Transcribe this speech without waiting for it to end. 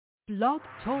Blog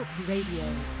Talk Radio.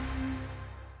 You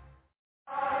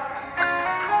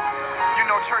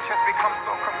know, church has become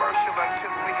so commercial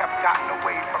until we have gotten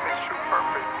away from its true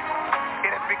purpose.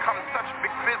 It has become such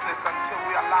big business until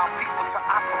we allow people to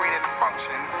operate and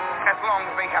function as long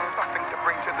as they have something to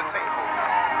bring to the table.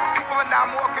 People are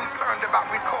now more concerned about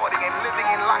recording and living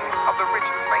in life of the rich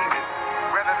and famous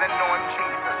rather than knowing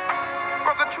Jesus.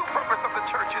 But the true purpose of the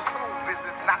church is soul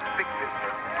business, not big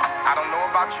business. I don't know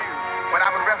about you, but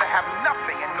I would rather have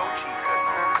nothing and know Jesus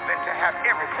than to have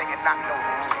everything and not know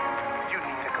him. You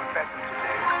need to confess him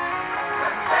today.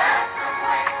 Confess him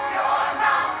with your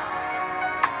mouth.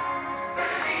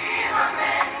 Believe him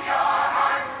in your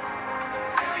heart.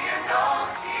 Do you know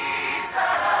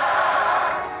Jesus?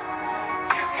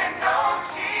 You can know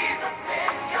Jesus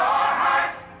in your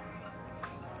heart.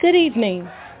 Good evening.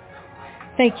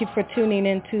 Thank you for tuning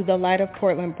into the Light of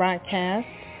Portland broadcast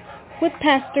with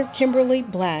Pastor Kimberly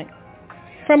Black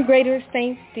from Greater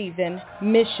St. Stephen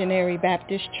Missionary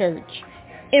Baptist Church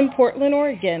in Portland,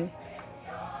 Oregon.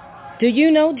 Do you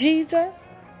know Jesus?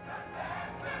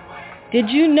 Did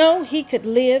you know he could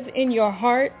live in your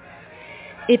heart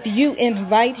if you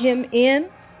invite him in?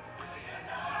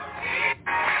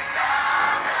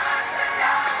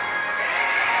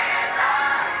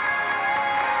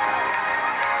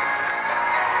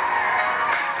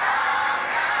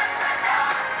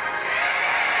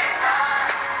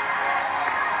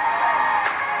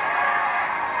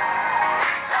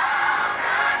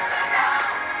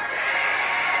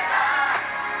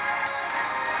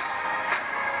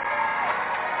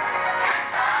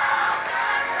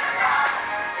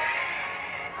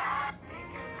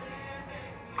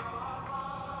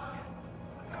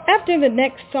 After the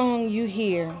next song you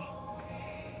hear,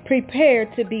 prepare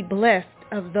to be blessed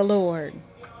of the Lord.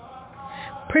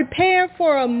 Prepare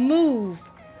for a move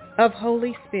of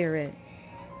Holy Spirit.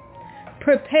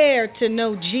 Prepare to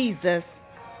know Jesus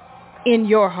in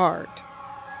your heart.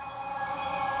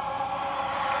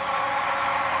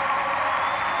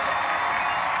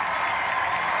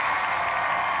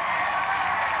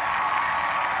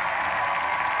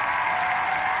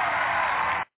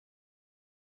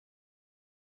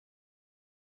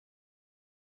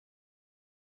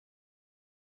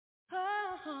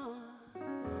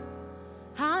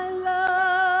 I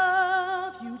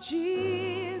love you,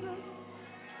 Jesus.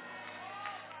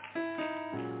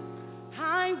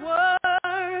 I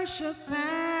worship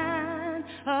and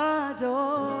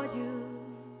adore you.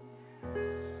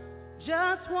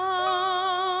 Just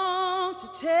want to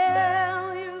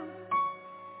tell you,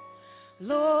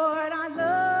 Lord, I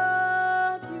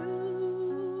love you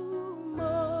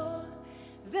more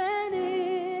than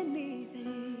anything.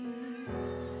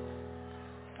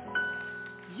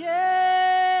 Yeah.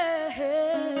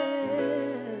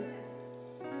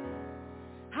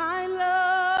 I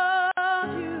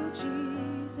love you,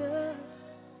 Jesus.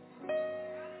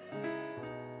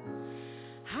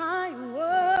 I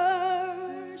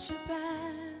worship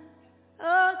and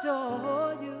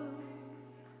adore you.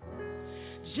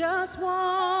 Just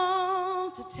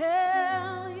want to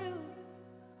tell you,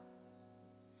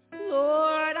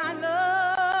 Lord, I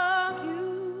love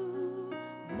you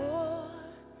more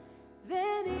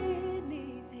than anything.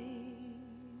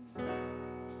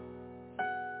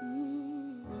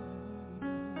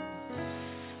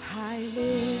 I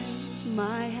lift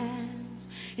my hands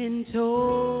in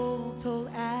total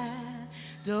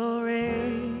adoration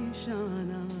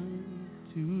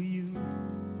unto you.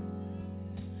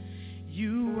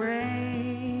 You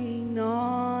reign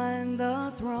on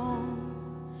the throne,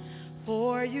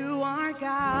 for you are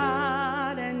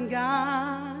God and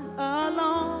God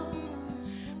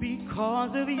alone.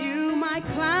 Because of you, my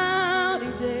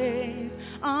cloudy days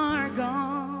are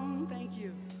gone. Thank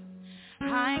you.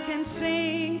 I can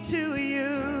sing to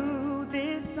you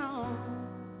this song.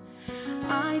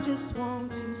 I just want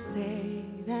to say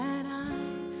that I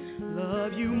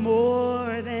love you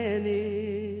more than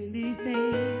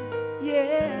anything.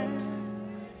 Yeah.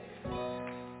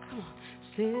 Come on,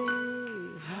 say.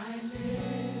 I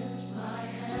lift my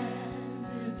hands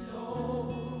in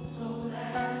total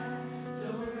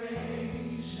adoration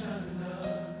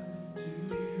unto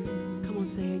you. Come on,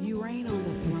 say it. You reign on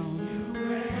the throne. You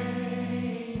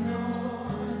reign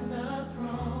on the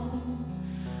throne,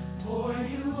 for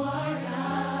you are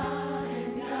God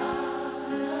and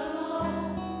God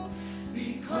alone.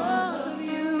 Because of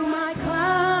you, my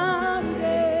cloudy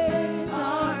days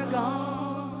are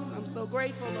gone. I'm so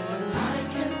grateful, Lord. I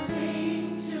can sing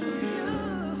to you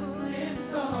this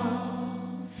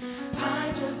song.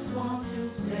 I just want to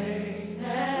say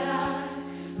that I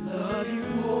love you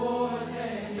more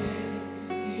than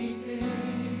anything.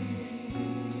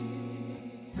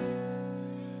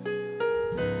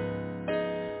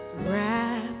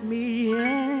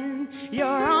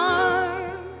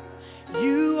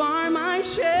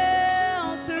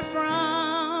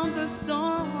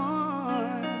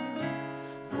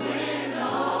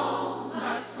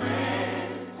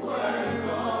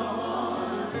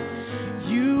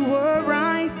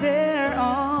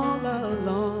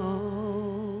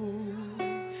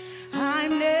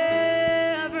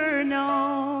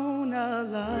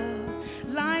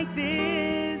 like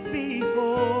this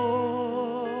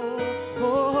before.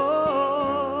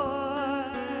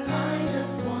 I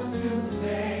just want to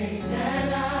say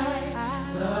that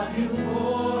I love you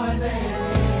more than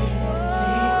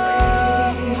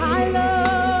anything. I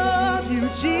love you,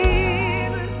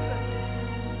 Jesus.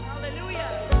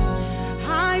 Hallelujah.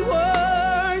 I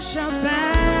worship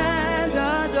and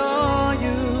adore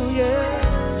you, yeah.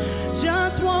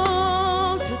 Just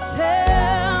want to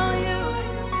tell you,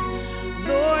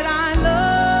 Lord, I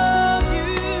love you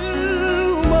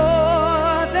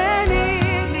more than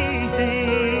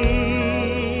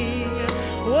anything.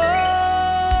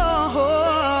 Whoa,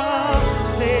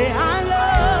 say I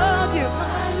love you.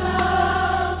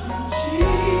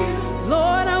 Jesus.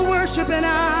 Lord, I worship and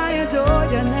I adore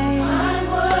your name.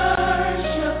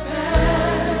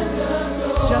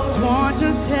 Just want to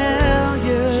tell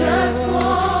you, yeah,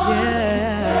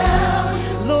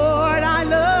 Lord, I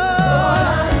love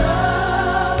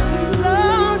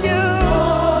you,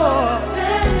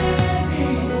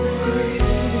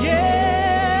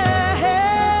 yeah,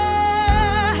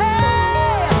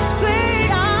 say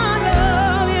I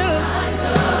love you,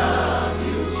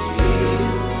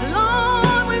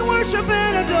 Lord, we worship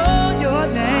and adore your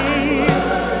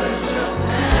name.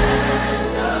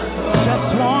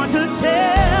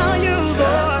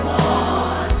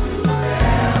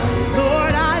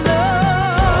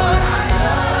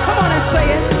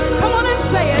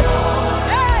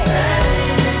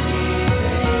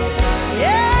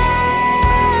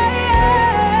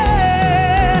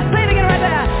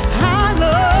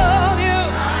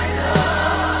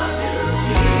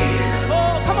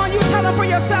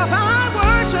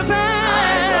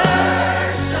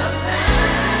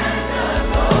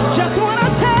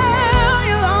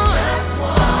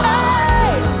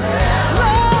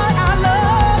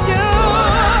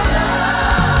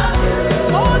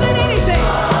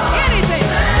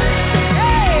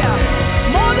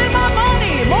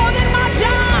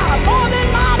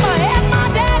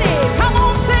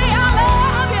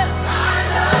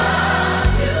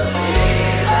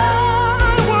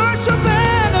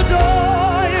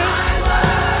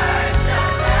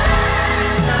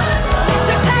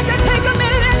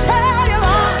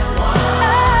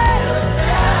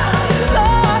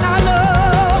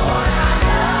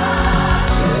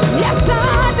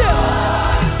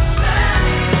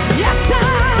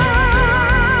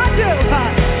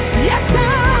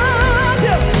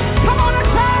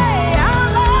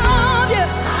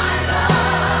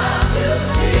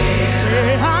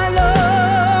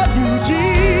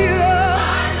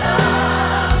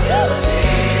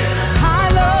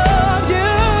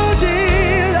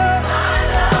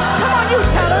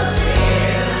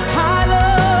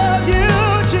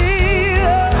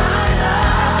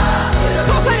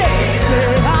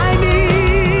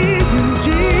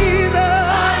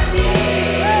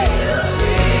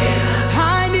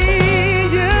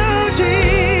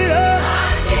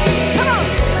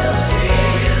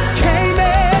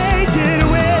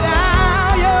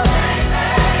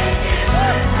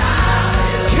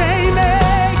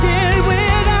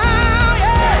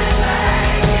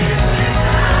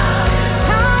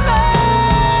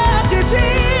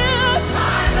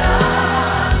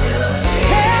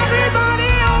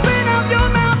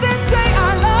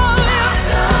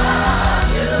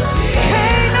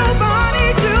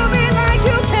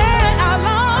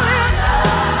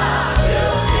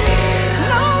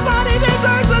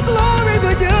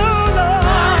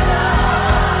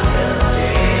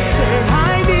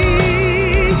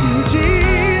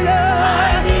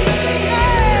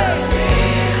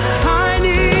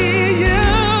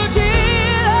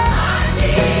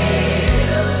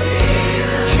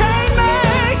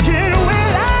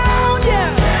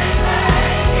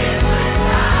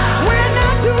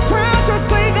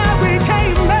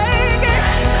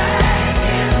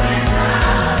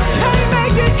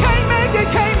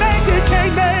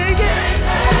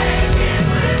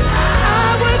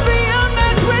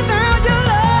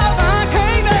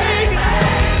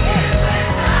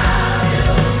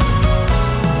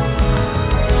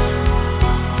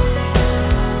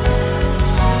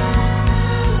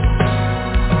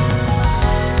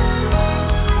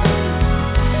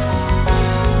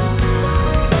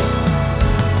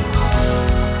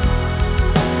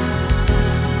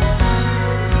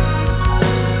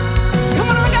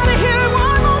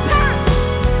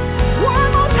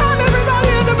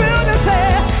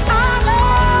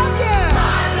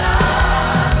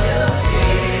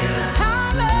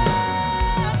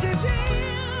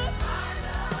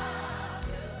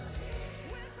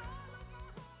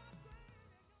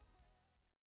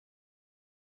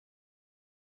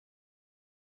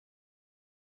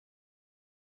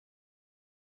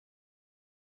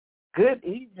 Good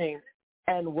evening,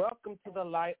 and welcome to the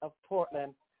Light of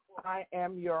Portland. I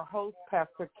am your host,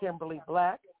 Pastor Kimberly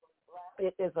Black.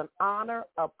 It is an honor,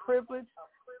 a privilege,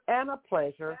 and a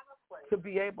pleasure to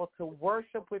be able to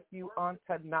worship with you on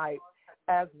tonight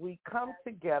as we come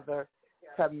together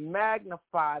to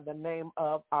magnify the name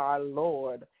of our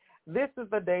Lord. This is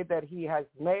the day that he has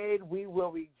made. We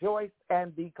will rejoice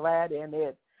and be glad in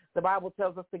it. The Bible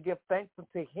tells us to give thanks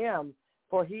unto him,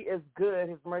 for he is good.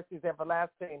 His mercy is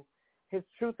everlasting. His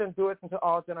truth endures into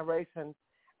all generations.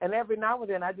 And every now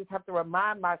and then I just have to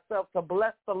remind myself to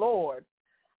bless the Lord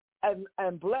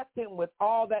and bless him with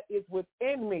all that is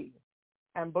within me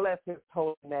and bless his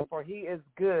holy name, for he is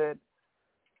good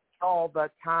all the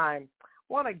time.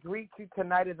 I want to greet you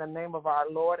tonight in the name of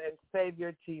our Lord and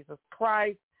Savior, Jesus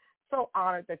Christ. So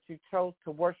honored that you chose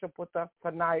to worship with us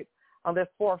tonight on this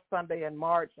fourth Sunday in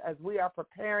March as we are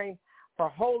preparing for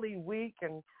Holy Week.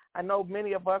 And I know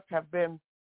many of us have been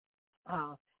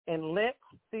in Lent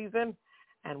season,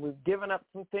 and we've given up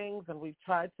some things, and we've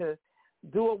tried to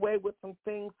do away with some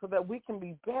things so that we can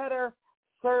be better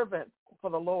servants for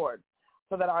the Lord,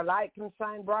 so that our light can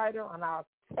shine brighter and our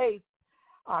taste,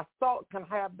 our salt can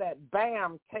have that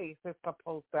bam taste it's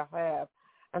supposed to have.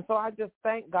 And so I just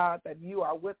thank God that you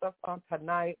are with us on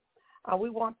tonight. We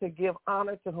want to give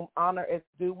honor to whom honor is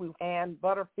due. And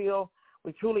Butterfield,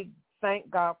 we truly thank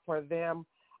God for them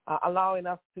allowing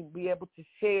us to be able to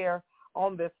share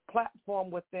on this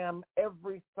platform with them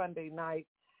every Sunday night,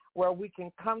 where we can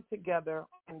come together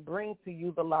and bring to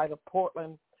you the light of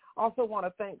Portland. Also want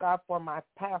to thank God for my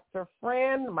pastor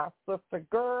friend, my sister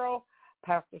girl,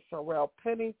 Pastor Sherelle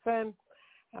Pennington.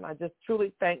 And I just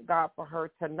truly thank God for her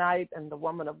tonight. And the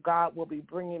woman of God will be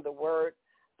bringing the word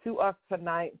to us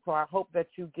tonight. So I hope that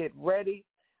you get ready.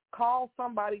 Call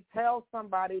somebody, tell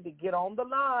somebody to get on the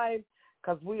line,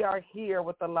 because we are here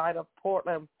with the Light of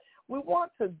Portland. We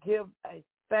want to give a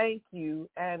thank you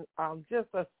and just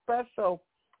a special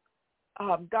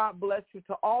God bless you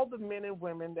to all the men and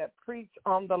women that preach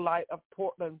on the Light of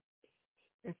Portland.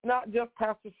 It's not just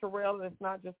Pastor Sherelle and it's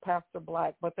not just Pastor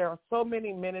Black, but there are so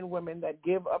many men and women that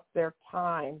give up their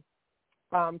time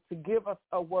to give us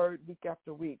a word week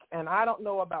after week. And I don't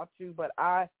know about you, but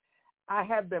I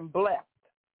have been blessed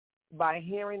by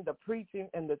hearing the preaching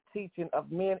and the teaching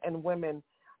of men and women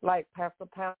like Pastor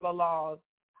Pamela Laws,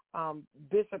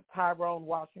 Bishop Tyrone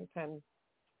Washington,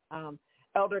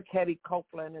 Elder Ketty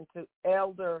Copeland, and to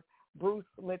Elder Bruce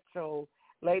Mitchell,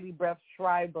 Lady Beth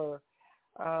Schreiber,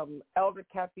 Elder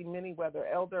Kathy Miniweather,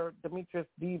 Elder Demetrius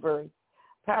Beavers,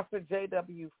 Pastor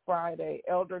J.W. Friday,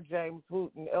 Elder James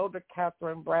Wooten, Elder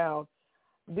Catherine Brown.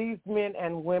 These men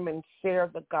and women share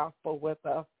the gospel with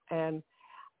us, and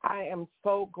I am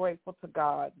so grateful to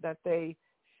God that they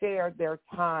shared their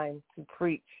time to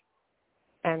preach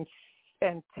and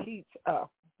teach us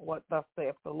what thus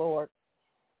saith the Lord.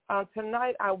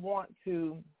 Tonight I want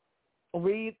to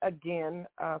read again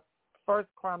 1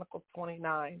 Chronicles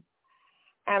 29.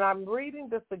 And I'm reading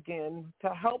this again to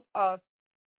help us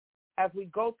as we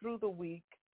go through the week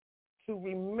to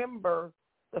remember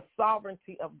the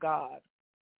sovereignty of God.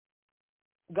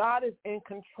 God is in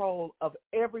control of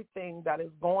everything that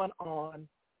is going on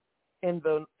in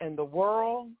the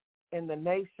world, in the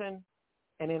nation,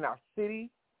 and in our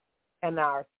city, and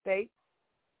our states,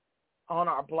 on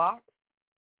our blocks,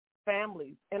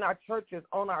 families, in our churches,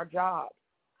 on our jobs.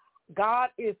 God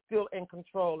is still in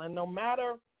control, and no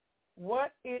matter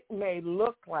what it may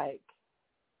look like,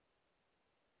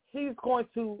 he's going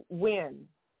to win.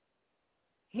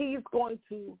 He's going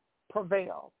to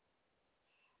prevail.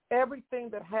 Everything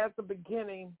that has a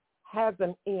beginning has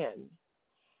an end.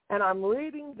 And I'm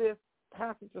reading this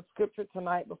passage of scripture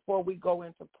tonight before we go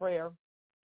into prayer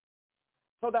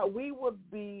so that we would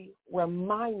be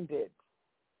reminded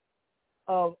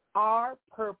of our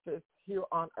purpose here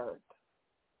on earth.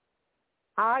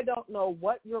 I don't know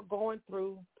what you're going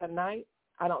through tonight.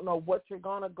 I don't know what you're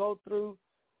going to go through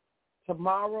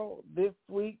tomorrow, this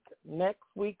week, next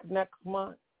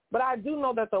month. But I do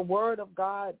know that the word of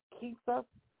God keeps us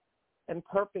in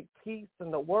perfect peace,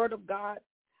 and the word of God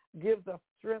gives us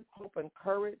strength, hope, and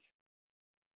courage.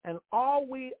 And all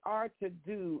we are to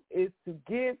do is to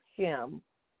give him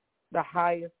the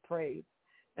highest praise.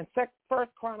 And 1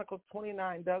 Chronicles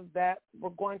 29 does that. We're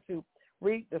going to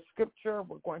read the scripture.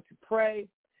 We're going to pray,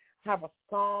 have a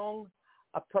song,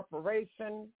 a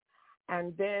preparation,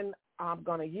 and then I'm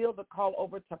going to yield the call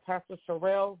over to Pastor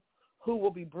Sherelle, who will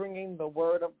be bringing the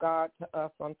word of God to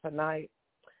us on tonight.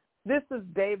 This is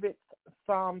David's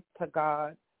Psalm to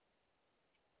God.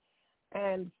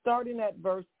 And starting at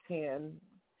verse 10,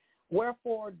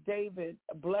 wherefore David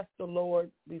blessed the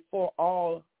Lord before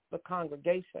all the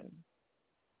congregation.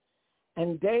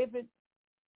 And David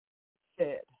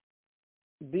said,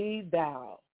 Be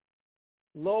thou,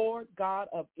 Lord God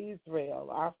of Israel,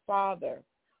 our Father,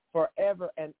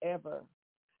 forever and ever.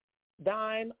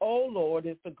 Thine, O Lord,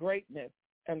 is the greatness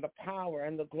and the power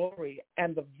and the glory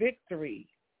and the victory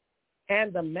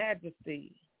and the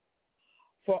majesty.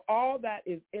 For all that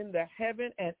is in the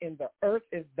heaven and in the earth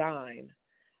is thine.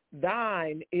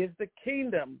 Thine is the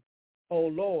kingdom, O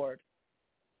Lord,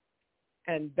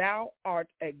 and thou art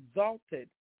exalted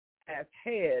as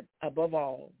head above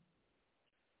all.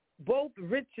 Both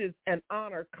riches and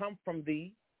honor come from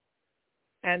thee,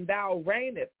 and thou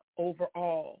reignest over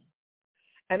all.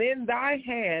 And in thy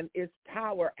hand is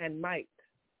power and might,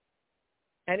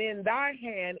 and in thy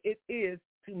hand it is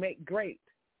to make great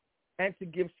and to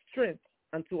give strength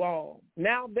unto all.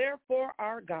 Now therefore,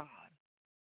 our God,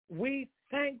 we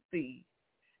thank thee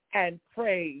and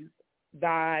praise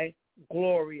thy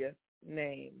glorious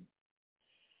name.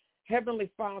 Heavenly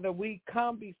Father, we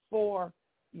come before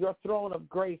your throne of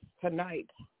grace tonight.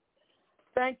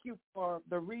 Thank you for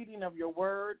the reading of your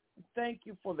word. Thank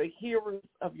you for the hearers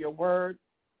of your word.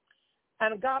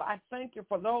 And God, I thank you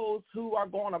for those who are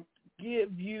going to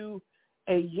give you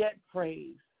a yet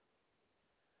praise.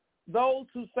 Those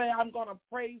who say, I'm going to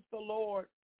praise the Lord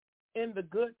in the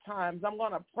good times. I'm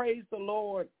going to praise the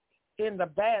Lord in the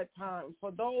bad times.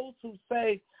 For those who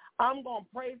say, I'm going to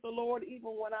praise the Lord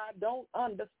even when I don't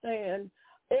understand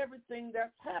everything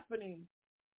that's happening,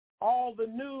 all the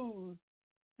news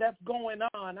that's going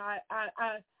on.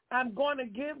 I'm going to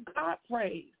give God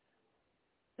praise.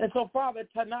 And so, Father,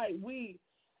 tonight we,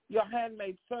 your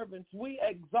handmaid servants, we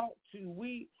exalt you.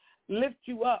 We lift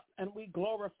you up and we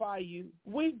glorify you.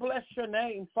 We bless your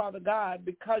name, Father God,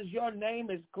 because your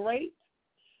name is great.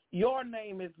 Your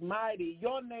name is mighty.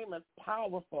 Your name is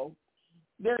powerful.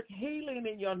 There's healing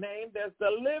in your name. There's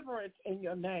deliverance in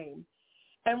your name.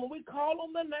 And when we call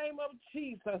on the name of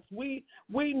Jesus, we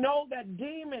know that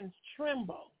demons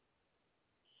tremble.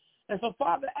 And so,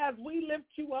 Father, as we lift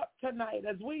you up tonight,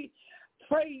 as we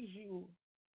praise you,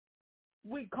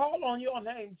 we call on your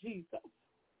name, Jesus.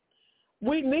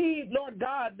 We need, Lord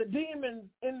God, the demons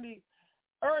in the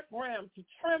earth realm to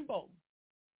tremble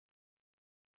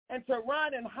and to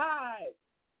run and hide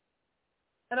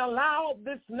and allow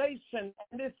this nation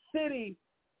and this city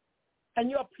and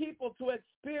your people to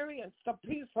experience the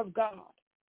peace of God.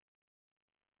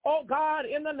 Oh, God,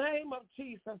 in the name of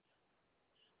Jesus,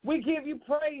 we give you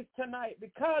praise tonight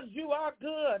because you are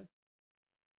good.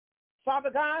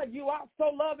 Father God, you are so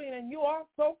loving and you are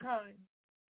so kind.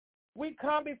 We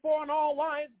come before an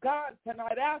all-wise God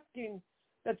tonight asking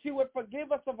that you would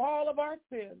forgive us of all of our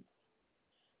sins.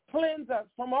 Cleanse us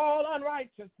from all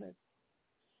unrighteousness.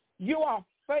 You are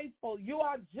faithful. You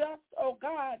are just, oh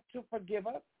God, to forgive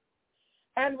us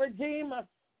and redeem us.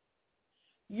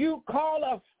 You call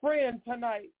us friend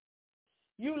tonight.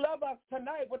 You love us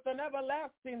tonight with an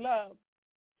everlasting love.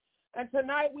 And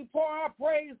tonight we pour our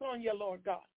praise on you, Lord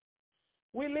God.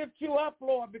 We lift you up,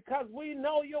 Lord, because we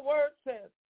know your word says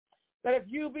that if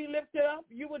you be lifted up,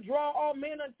 you would draw all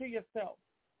men unto yourself.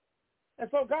 And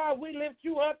so, God, we lift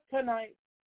you up tonight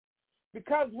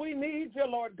because we need you,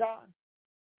 Lord God.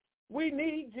 We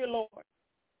need you, Lord.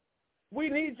 We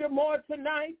need you more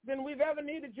tonight than we've ever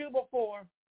needed you before.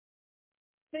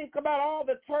 Think about all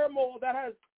the turmoil that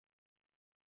has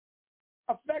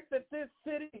affected this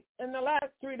city in the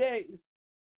last 3 days.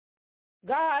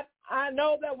 God, I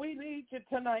know that we need you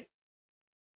tonight.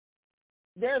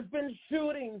 There's been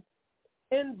shootings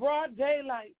in broad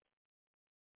daylight.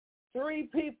 3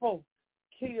 people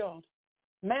killed.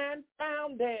 Man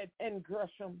found dead in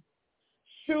Gresham.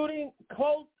 Shooting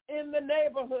close in the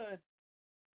neighborhood.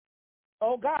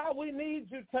 Oh, God, we need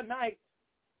you tonight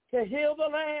to heal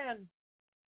the land.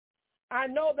 I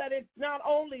know that it's not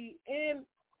only in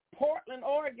Portland,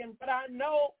 Oregon, but I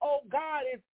know, oh, God,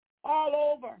 it's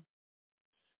all over.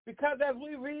 Because as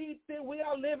we read, we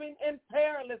are living in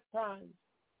perilous times.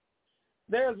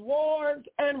 There's wars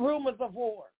and rumors of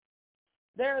war.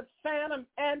 There's famine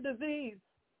and disease.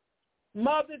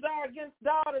 Mothers are against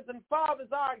daughters and fathers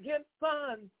are against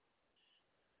sons.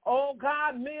 Oh,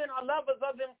 God, men are lovers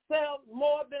of themselves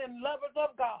more than lovers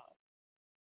of God.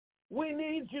 We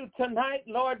need you tonight,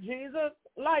 Lord Jesus,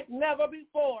 like never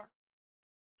before.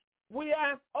 We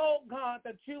ask, oh, God,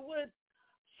 that you would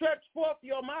stretch forth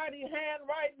your mighty hand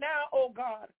right now, oh,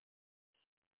 God.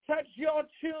 Touch your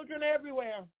children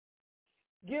everywhere.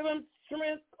 Give them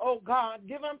strength, oh, God.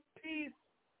 Give them peace,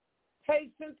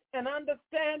 patience, and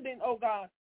understanding, oh, God,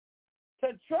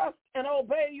 to trust and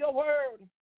obey your word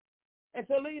and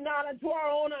to lean not into our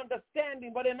own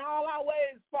understanding, but in all our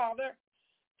ways, Father,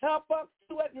 help us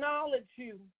to acknowledge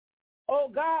you. Oh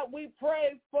God, we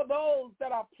pray for those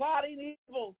that are plotting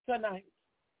evil tonight.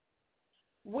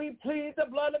 We plead the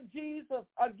blood of Jesus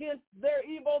against their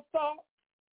evil thoughts.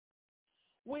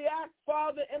 We ask,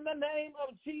 Father, in the name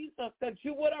of Jesus, that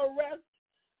you would arrest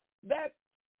that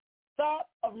thought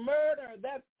of murder,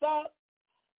 that thought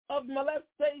of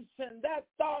molestation, that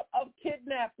thought of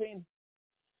kidnapping.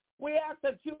 We ask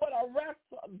that you would arrest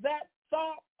that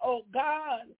thought, oh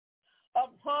God, of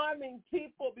harming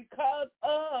people because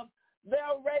of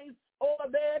their race or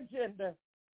their gender.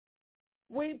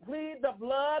 We plead the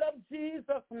blood of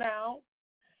Jesus now,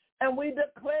 and we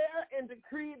declare and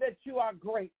decree that you are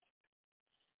great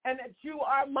and that you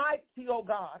are mighty, oh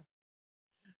God.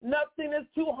 Nothing is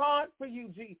too hard for you,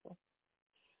 Jesus.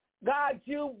 God,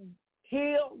 you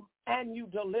heal and you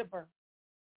deliver.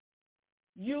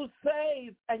 You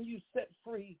save and you set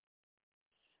free.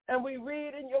 And we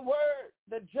read in your word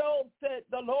that Job said,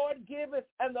 the Lord giveth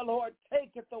and the Lord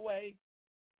taketh away.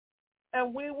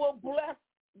 And we will bless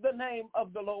the name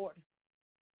of the Lord.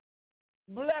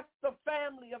 Bless the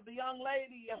family of the young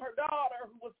lady and her daughter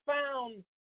who was found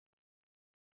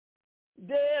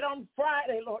dead on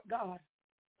Friday, Lord God.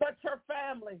 Touch her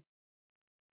family.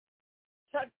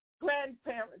 Touch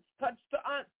grandparents. Touch the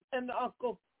aunts and the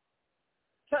uncles.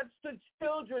 Touch the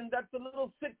children that the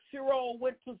little 6-year-old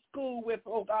went to school with,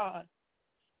 oh God.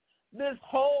 This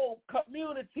whole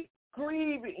community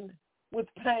grieving with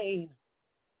pain.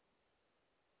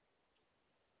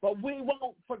 But we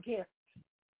won't forget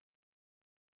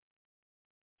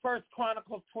 1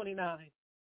 Chronicles 29.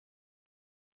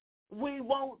 We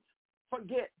won't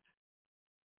forget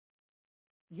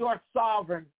your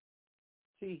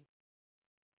sovereignty.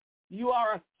 You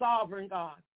are a sovereign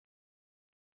God.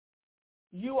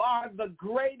 You are the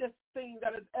greatest thing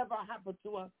that has ever happened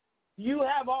to us. You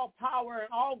have all power and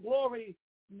all glory.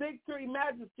 Victory,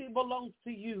 majesty belongs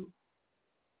to you.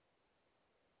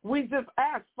 We just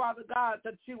ask, Father God,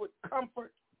 that you would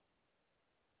comfort,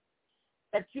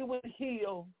 that you would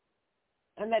heal,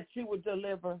 and that you would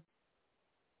deliver.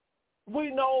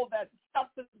 We know that stuff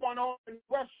is going on in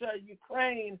Russia,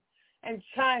 Ukraine, and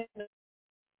China,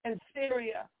 and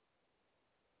Syria,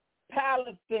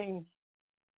 Palestine.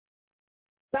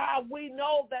 God, we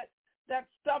know that that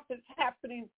stuff is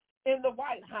happening in the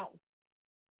White House.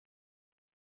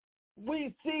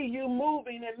 We see you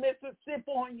moving in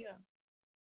Mississippi,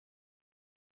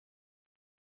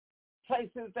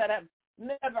 places that have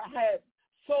never had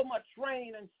so much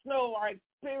rain and snow are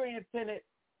experiencing it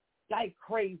like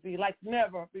crazy, like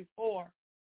never before.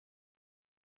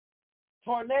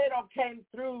 Tornado came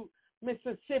through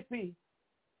Mississippi,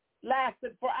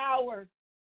 lasted for hours.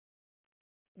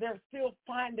 They're still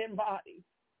finding bodies.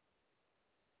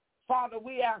 Father,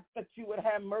 we ask that you would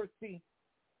have mercy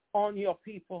on your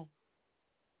people.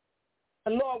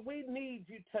 And Lord, we need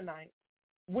you tonight.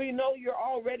 We know you're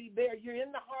already there. You're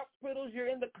in the hospitals. You're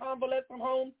in the convalescent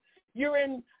homes. You're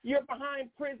behind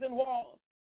prison walls.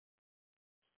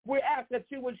 We ask that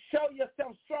you would show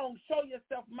yourself strong, show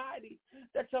yourself mighty,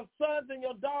 that your sons and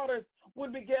your daughters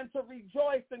would begin to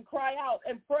rejoice and cry out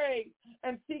and pray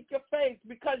and seek your face,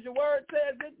 because your word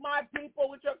says, if my people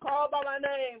which are called by my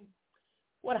name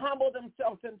would humble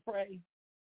themselves and pray,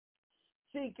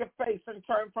 seek your face and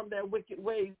turn from their wicked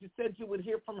ways. You said you would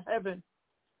hear from heaven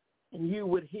and you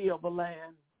would heal the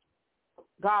land.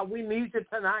 God, we need you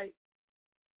tonight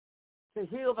to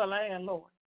heal the land, Lord.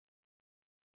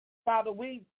 Father,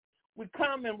 we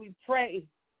come and we pray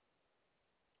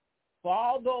for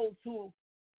all those who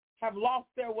have lost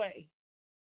their way,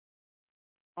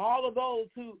 all of those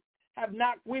who have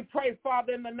not. We pray,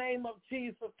 Father, in the name of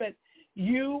Jesus, that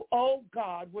you, oh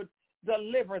God, would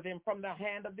deliver them from the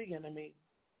hand of the enemy.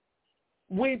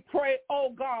 We pray,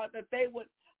 oh God, that they would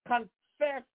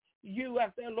confess you as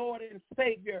their Lord and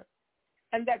Savior,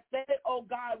 and that they, oh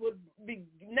God, would be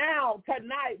now,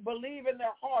 tonight, believe in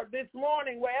their heart, this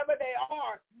morning, wherever they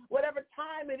are, whatever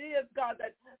time it is, God,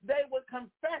 that they would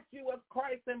confess you as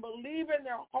Christ and believe in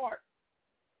their heart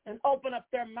and open up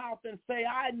their mouth and say,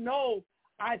 I know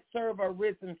I serve a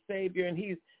risen Savior, and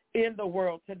he's in the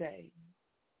world today.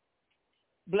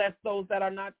 Bless those that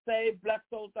are not saved. Bless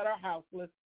those that are houseless.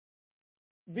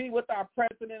 Be with our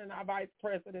president and our vice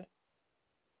president.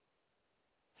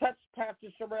 Touch Pastor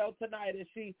Sherelle tonight as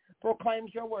she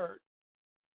proclaims your word.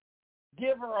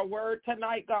 Give her a word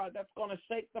tonight, God, that's going to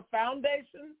shake the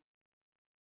foundation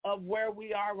of where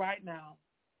we are right now.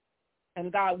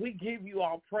 And God, we give you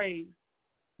all praise,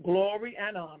 glory,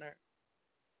 and honor.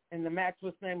 In the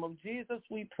matchless name of Jesus,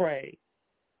 we pray.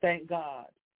 Thank God,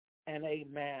 and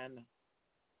amen.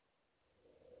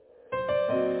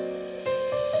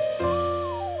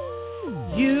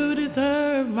 You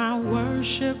deserve my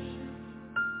worship.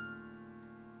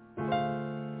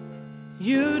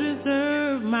 You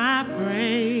deserve my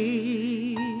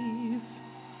praise.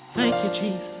 Thank you,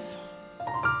 Jesus.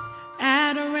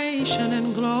 Adoration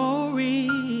and glory,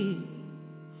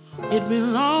 it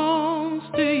belongs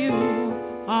to you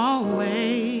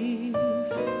always.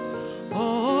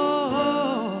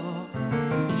 Oh,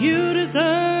 you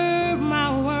deserve my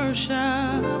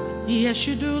worship. Yes,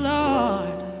 you do,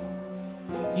 Lord.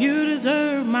 You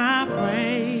deserve my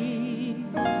praise.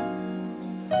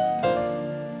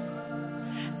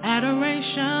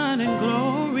 Adoration and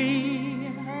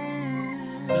glory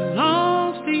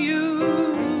belongs to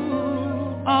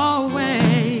you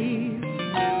always.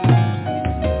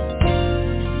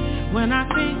 When I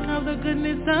think of the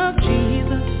goodness of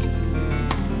Jesus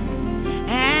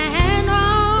and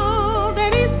all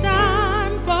that he's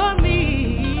done for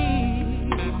me,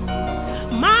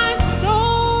 my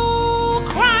soul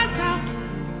cries out,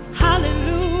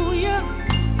 hallelujah.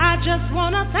 I just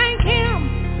want to thank him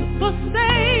for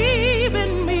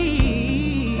saving me.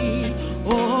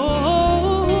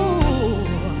 Oh,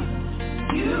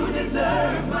 you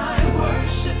deserve my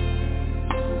worship.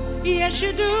 Yes,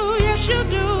 you do. Yes, you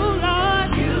do,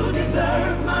 Lord. You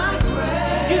deserve my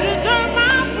praise. You deserve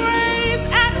my praise,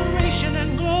 adoration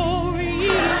and glory.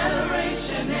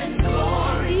 Adoration and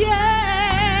glory.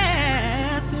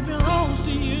 Yes, it belongs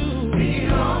to you.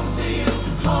 Belongs to you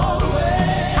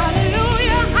always.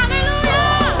 Hallelujah, hallelujah.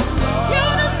 You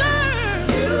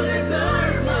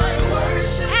deserve my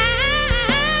worship.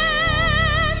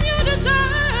 And you deserve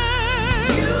my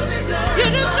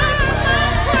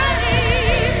praise.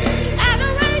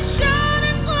 Adoration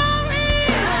and glory.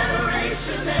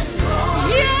 Adoration and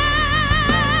glory.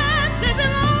 Yes, it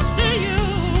belongs to you.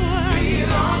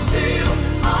 Belongs to you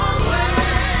always.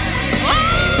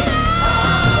 Oh,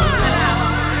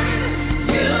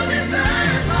 you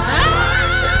deserve my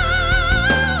worship.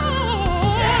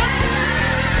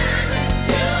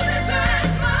 You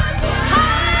deserve my praise.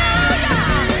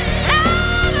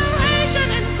 Adoration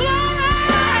and glory.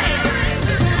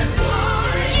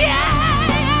 Yeah,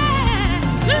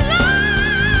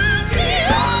 belongs to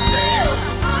you.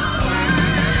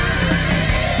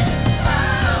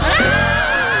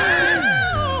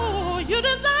 Oh, you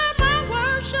deserve my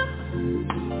worship.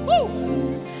 Woo.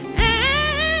 And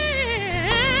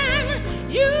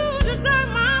you deserve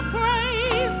my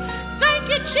praise. Thank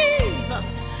you, Jesus.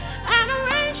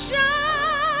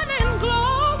 Adoration and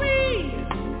glory,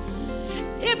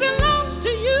 it belongs to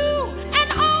you and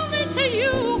only to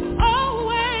you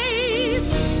always.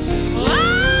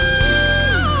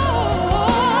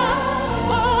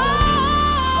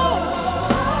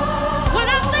 When I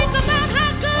think about how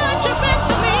good you've been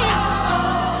to me,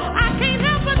 I can't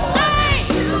help but say,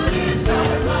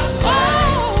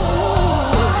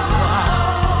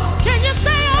 can you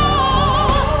say,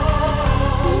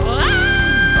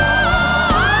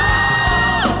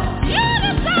 you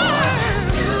deserve.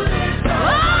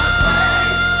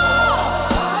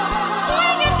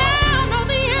 Bring it down on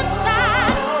the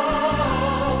inside.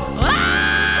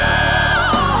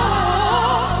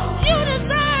 You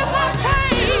deserve my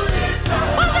praise.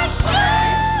 For the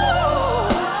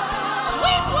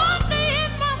sweet wonder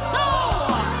in my soul.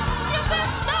 You've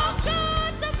been so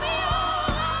good to me,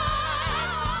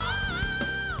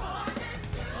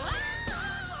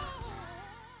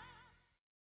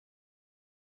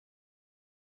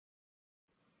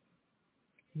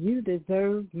 You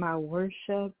deserve my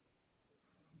worship,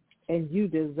 and you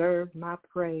deserve my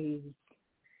praise.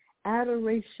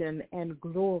 Adoration and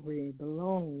glory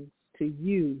belongs to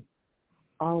you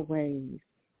always.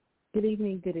 Good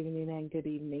evening, and good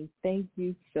evening. Thank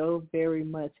you so very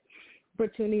much for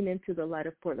tuning into the Light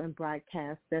of Portland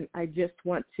broadcast. And I just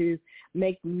want to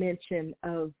make mention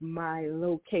of my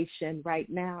location right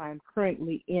now. I'm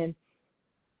currently in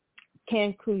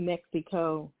Cancun,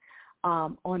 Mexico,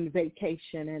 on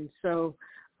vacation. And so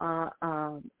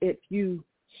if you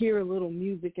hear a little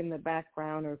music in the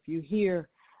background, or if you hear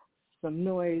some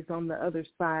noise on the other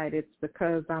side, it's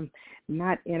because I'm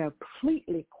not in a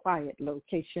completely quiet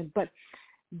location. But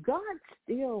God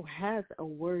still has a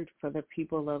word for the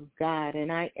people of God,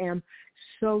 and I am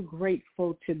so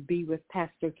grateful to be with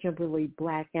Pastor Kimberly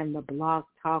Black and the Blog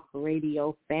Talk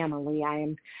Radio family. I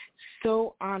am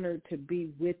so honored to be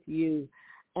with you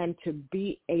and to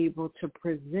be able to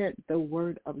present the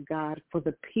word of God for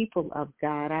the people of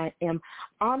God. I am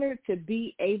honored to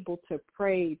be able to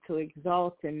pray, to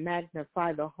exalt and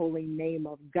magnify the holy name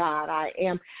of God. I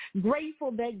am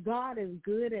grateful that God is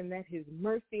good and that his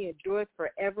mercy endures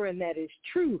forever and that his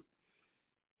truth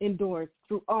endures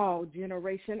through all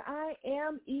generation. I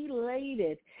am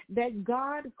elated that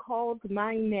God called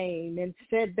my name and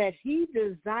said that he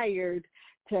desired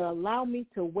to allow me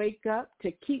to wake up,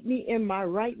 to keep me in my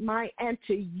right mind, and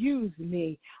to use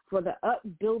me for the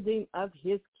upbuilding of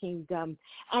his kingdom.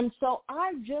 And so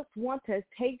I just want to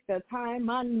take the time.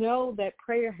 I know that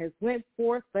prayer has went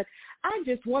forth, but I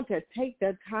just want to take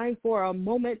the time for a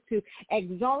moment to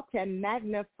exalt and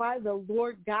magnify the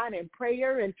Lord God in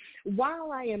prayer. And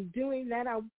while I am doing that,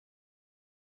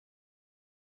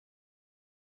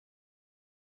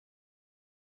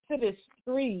 Exodus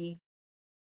 3,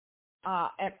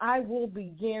 and I will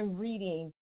begin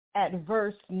reading at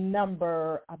verse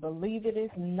number, I believe it is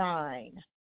 9.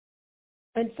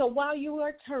 And so while you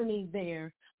are turning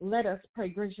there, let us pray.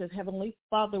 Gracious Heavenly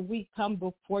Father, we come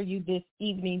before you this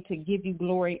evening to give you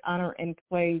glory, honor, and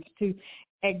praise, to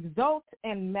exalt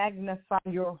and magnify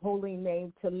your holy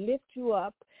name, to lift you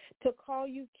up, to call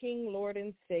you King, Lord,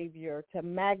 and Savior, to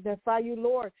magnify you,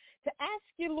 Lord, to ask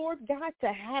you, Lord God,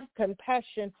 to have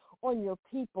compassion on your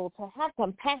people, to have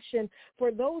compassion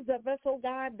for those of us, oh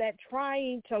God, that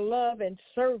trying to love and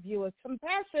serve you, a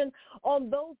compassion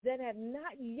on those that have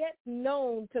not yet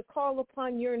known to call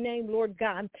upon your name, Lord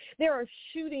God. There are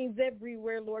shootings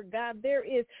everywhere, Lord God. There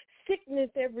is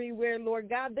sickness everywhere, Lord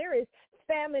God. There is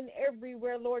famine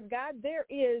everywhere, Lord God. There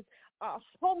is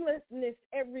homelessness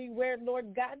everywhere,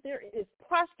 Lord God. There is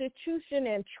prostitution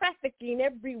and trafficking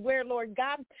everywhere, Lord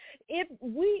God. If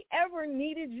we ever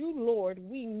needed you, Lord,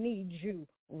 we need you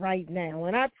right now.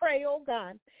 And I pray, oh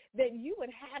God, that you would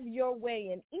have your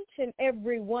way in each and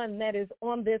every one that is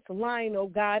on this line, oh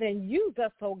God, and use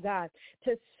us, oh God,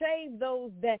 to save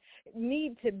those that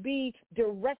need to be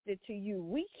directed to you.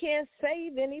 We can't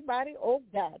save anybody, oh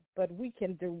God, but we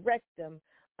can direct them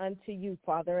unto you,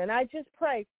 Father. And I just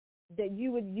pray that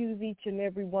you would use each and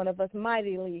every one of us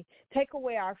mightily. Take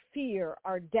away our fear,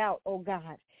 our doubt, oh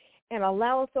God, and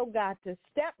allow us, oh God, to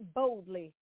step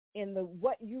boldly in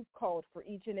what you've called for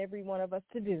each and every one of us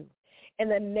to do. In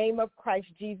the name of Christ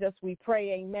Jesus, we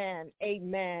pray, amen,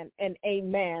 amen, and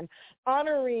amen.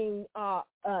 Honoring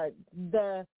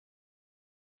the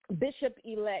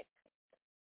Bishop-elect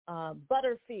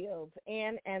Butterfield,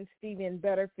 Ann and Stephen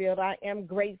Butterfield, I am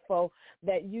grateful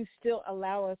that you still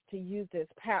allow us to use this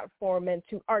platform, and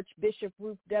to Archbishop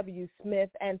Ruth W. Smith,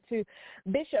 and to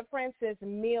Bishop Francis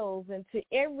Mills, and to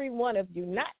every one of you,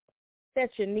 not that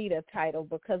you need a title,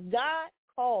 because God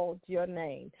called your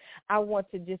name. I want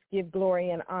to just give glory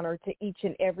and honor to each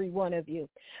and every one of you.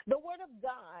 The Word of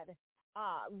God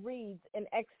reads in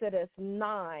Exodus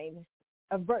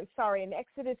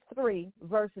 3,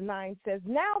 verse 9 says,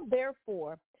 "Now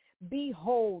therefore,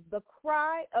 behold, the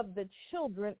cry of the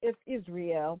children of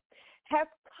Israel has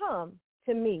come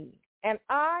to me, and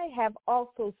I have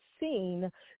also seen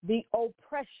the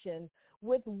oppression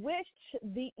with which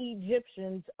the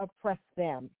Egyptians oppress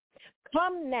them.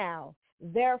 Come now,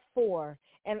 therefore,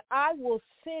 and I will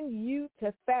send you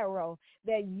to Pharaoh,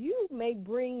 that you may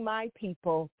bring my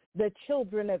people, the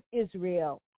children of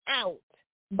Israel, out."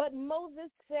 But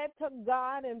Moses said to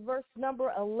God in verse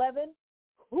number 11,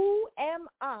 "Who am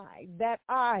I that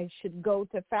I should go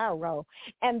to Pharaoh,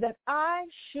 and that I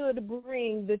should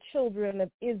bring the children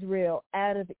of Israel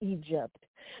out of Egypt?"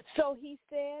 So he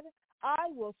said, "I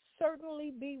will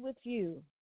certainly be with you,"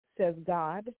 says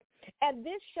God, "and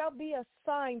this shall be a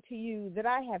sign to you that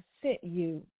I have sent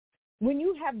you. When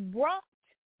you have brought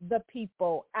the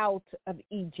people out of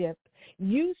Egypt,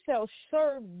 you shall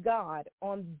serve God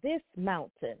on this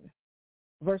mountain."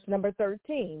 Verse number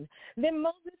 13, "Then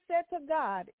Moses said to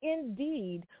God,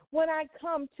 indeed, when I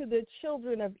come to the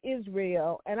children of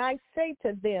Israel, and I say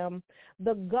to them,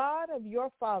 the God of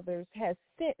your fathers has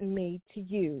sent me to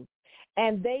you,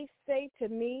 and they say to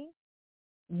me,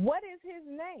 what is his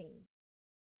name?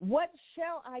 What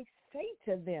shall I say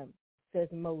to them?"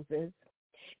 says Moses.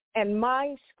 And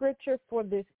my scripture for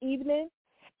this evening,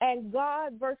 and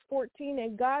God, verse 14,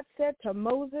 "And God said to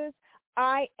Moses,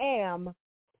 I am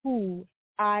who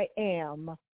I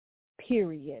am,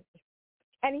 period.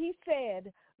 And he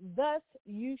said, thus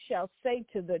you shall say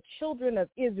to the children of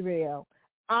Israel,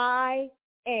 I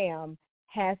am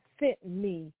has sent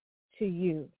me to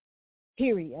you,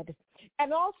 period."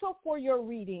 And also for your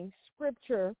reading,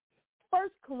 scripture, 1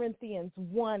 Corinthians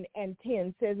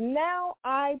 1:10 says, "Now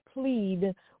I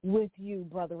plead with you,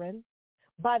 brethren,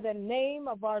 by the name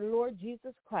of our Lord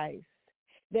Jesus Christ,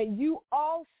 that you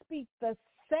all speak the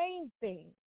same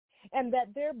thing, and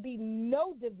that there be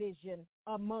no division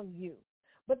among you,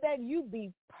 but that you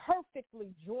be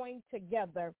perfectly joined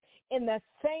together in the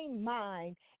same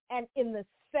mind and in the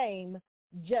same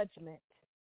judgment."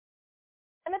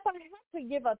 And if I have to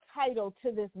give a title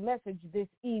to this message this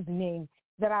evening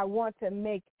that I want to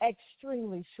make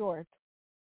extremely short,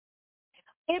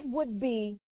 it would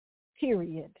be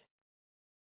period.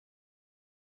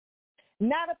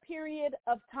 not a period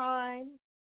of time,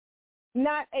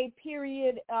 not a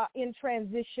period in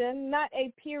transition, not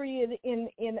a period in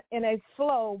a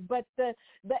flow, but the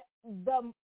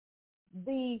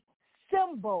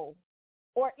symbol,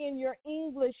 or in your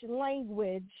English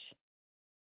language,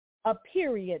 a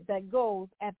period that goes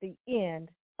at the end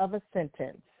of a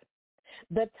sentence.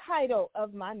 The title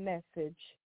of my message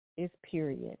is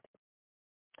Period.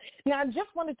 Now, I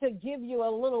just wanted to give you a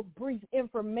little brief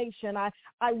information. I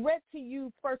read to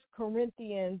you 1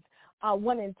 Corinthians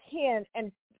 1 and 10,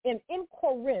 and in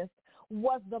Corinth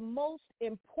was the most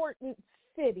important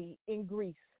city in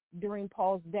Greece during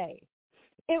Paul's day.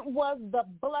 It was the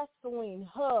bustling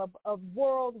hub of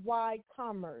worldwide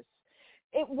commerce.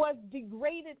 It was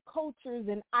degraded cultures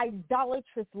and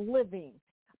idolatrous living.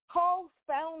 Paul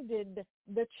founded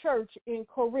the church in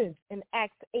Corinth in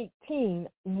Acts 18,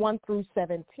 1 through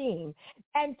 17.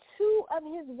 And two of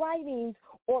his writings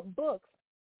or books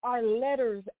are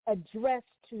letters addressed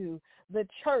to the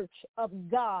church of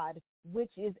God,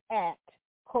 which is at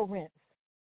Corinth.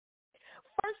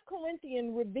 1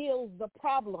 Corinthians reveals the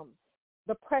problems,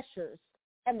 the pressures,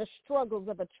 and the struggles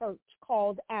of a church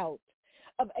called out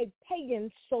of a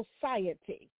pagan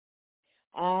society.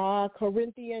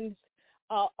 Corinthians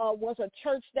was a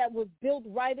church that was built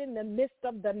right in the midst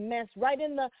of the mess, right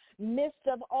in the midst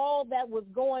of all that was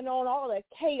going on, all the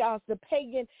chaos, the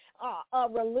pagan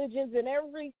religions and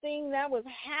everything that was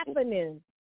happening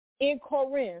in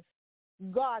Corinth.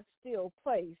 God still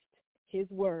placed his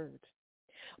word.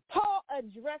 Paul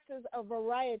addresses a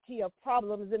variety of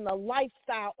problems in the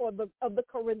lifestyle of the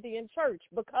Corinthian church,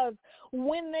 because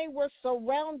when they were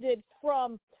surrounded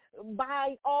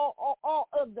by all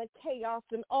of the chaos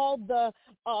and all the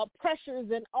pressures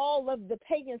and all of the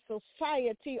pagan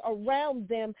society around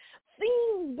them,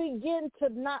 things begin to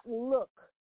not look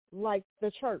like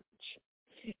the church.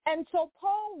 And so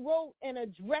Paul wrote and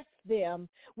addressed them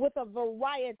with a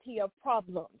variety of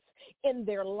problems in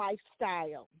their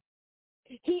lifestyle.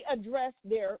 He addressed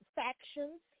their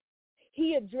factions.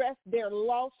 He addressed their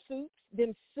lawsuits,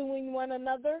 them suing one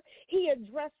another. He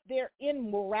addressed their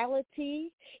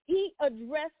immorality. He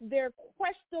addressed their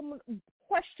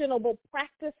questionable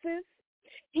practices.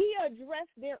 He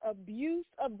addressed their abuse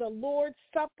of the Lord's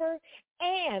Supper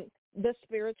and the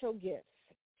spiritual gifts.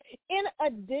 In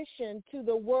addition to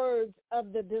the words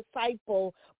of the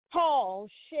disciple, Paul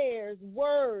shares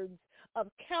words of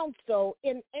counsel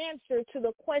in answer to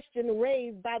the question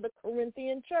raised by the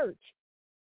Corinthian church.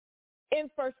 In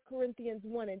 1 Corinthians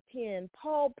 1 and 10,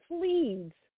 Paul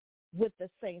pleads with the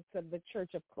saints of the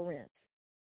church of Corinth,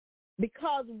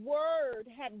 because word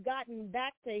had gotten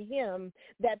back to him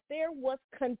that there was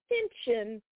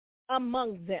contention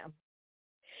among them.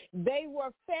 They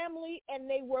were family, and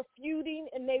they were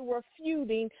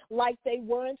feuding like they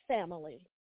weren't family.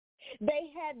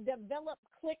 They had developed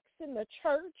cliques in the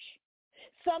church.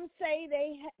 Some say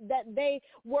that they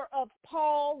were of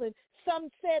Paul, and some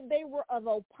said they were of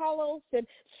Apollos, and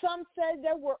some said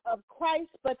they were of Christ.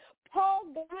 But Paul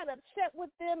got upset with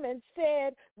them and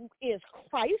said, is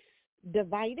Christ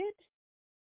divided?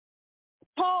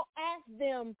 Paul asked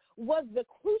them, was the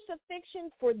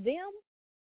crucifixion for them,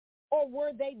 or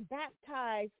were they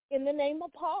baptized in the name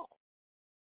of Paul?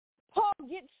 Paul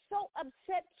gets so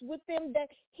upset with them that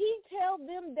he tells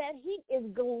them that he is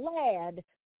glad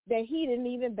that he didn't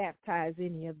even baptize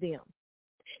any of them,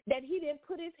 that he didn't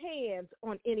put his hands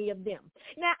on any of them.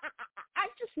 Now, I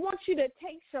just want you to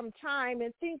take some time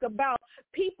and think about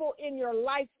people in your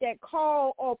life that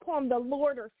call upon the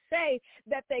Lord, or say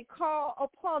that they call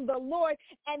upon the Lord,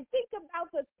 and think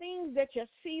about the things that you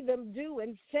see them do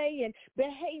and say, and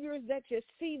behaviors that you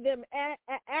see them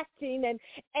acting, and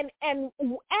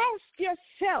ask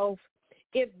yourself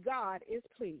if God is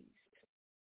pleased.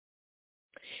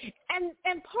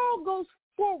 And Paul goes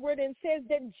forward and says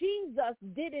that Jesus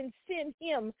didn't send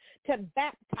him to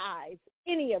baptize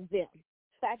any of them,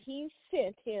 that he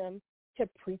sent him to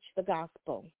preach the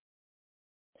gospel.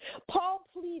 Paul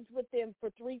pleads with them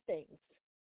for three things.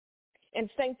 And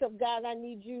saints of God, I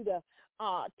need you to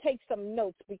take some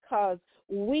notes, because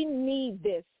we need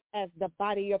this as the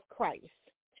body of Christ.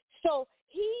 So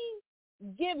he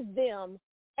gives them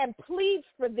and pleads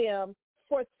for them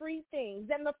for three things.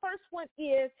 And the first one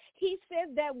is, he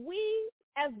says that we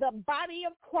as the body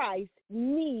of Christ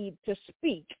need to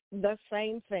speak the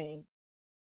same thing.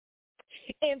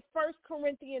 In 1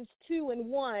 Corinthians 2 and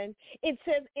 1, it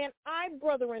says, and I,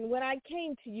 brethren, when I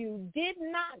came to you, did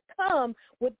not come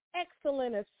with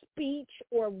excellent of speech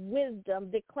or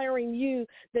wisdom, declaring you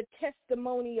the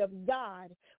testimony of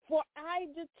God. For I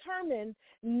determined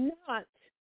not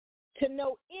to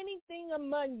know anything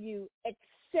among you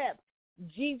except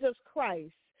Jesus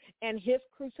Christ and his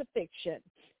crucifixion.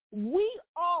 We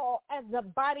all, as the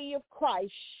body of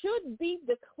Christ, should be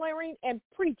declaring and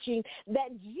preaching that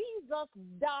Jesus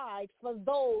died for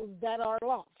those that are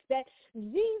lost, that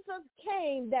Jesus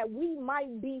came that we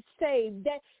might be saved,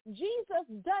 that Jesus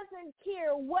doesn't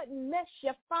care what mess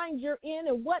you find you're in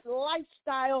and what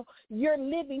lifestyle you're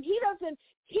living. He doesn't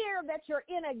care that you're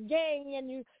in a gang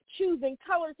and you're choosing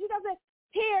colors. He doesn't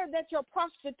care that you're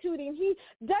prostituting. He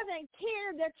doesn't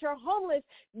care that you're homeless.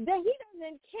 That he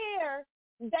doesn't care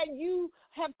that you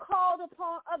have called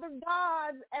upon other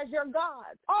gods as your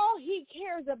gods. All he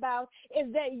cares about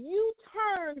is that you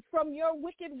turn from your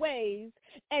wicked ways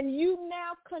and you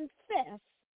now confess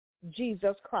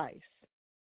Jesus Christ.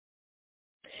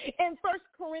 And 1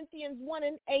 Corinthians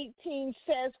 1:18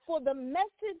 says, for the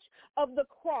message of the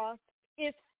cross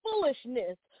is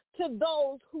foolishness to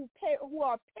those who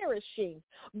are perishing,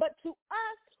 but to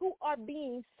us who are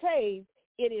being saved,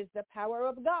 it is the power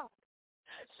of God.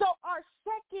 So our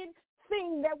second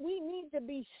thing that we need to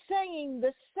be saying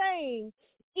the same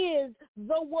is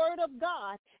the word of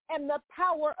God and the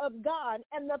power of God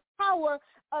and the power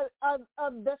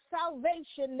of the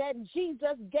salvation that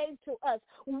Jesus gave to us.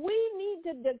 We need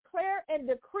to declare and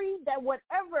decree that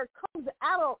whatever comes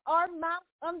out of our mouth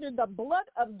under the blood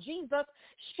of Jesus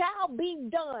shall be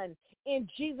done in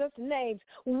Jesus' name.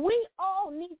 We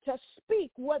all need to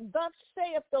speak what thus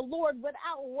saith the Lord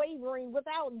without wavering,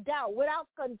 without doubt, without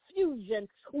confusion.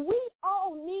 We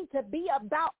all need to be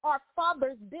about our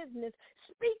Father's business,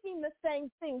 speaking the same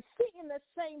things, seeing the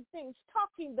same things,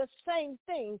 talking the same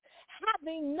things,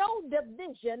 having no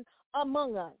division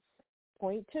among us.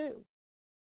 Point 2.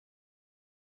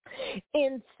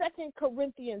 In 2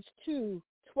 Corinthians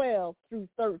 2:12 through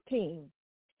 13,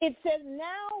 it says,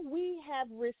 now we have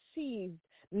received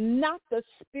not the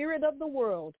spirit of the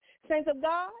world. Saints of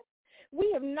God,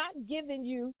 we have not given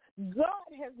you,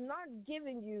 God has not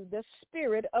given you the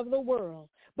spirit of the world,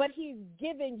 but he's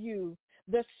given you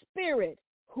the Spirit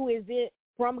who is it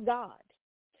from God,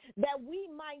 that we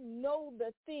might know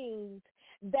the things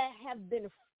that have been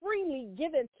freely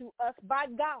given to us by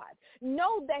God.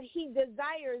 Know that he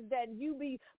desires that you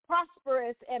be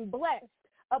prosperous and blessed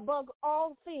above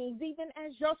all things, even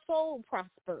as your soul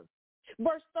prospers.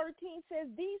 Verse 13 says,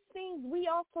 these things we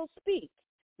also speak,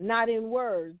 not in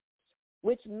words,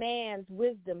 which man's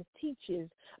wisdom teaches,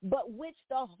 but which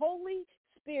the Holy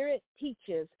Spirit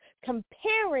teaches,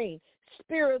 comparing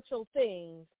spiritual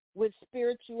things with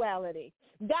spirituality.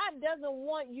 God doesn't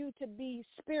want you to be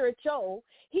spiritual.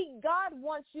 God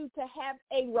wants you to have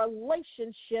a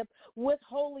relationship with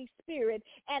Holy Spirit,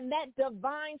 and that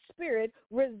divine spirit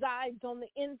resides on the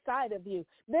inside of you.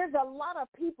 There's a lot of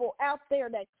people out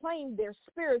there that claim they're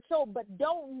spiritual but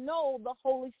don't know the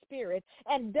Holy Spirit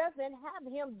and doesn't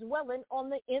have him dwelling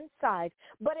on the inside.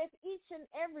 But if each and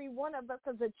every one of us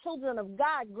as the children of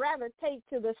God gravitate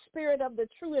to the Spirit of the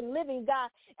true and living God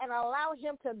and allow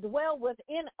him to dwell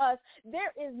within us,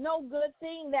 there is no good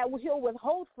thing that he'll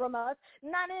withhold from us.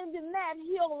 Not even that,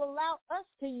 he'll allow us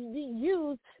to be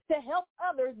used to help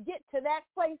others get to that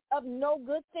place of no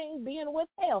good thing being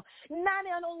withheld. Not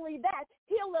only that,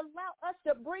 he'll allow us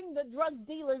to bring the drug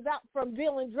dealers out from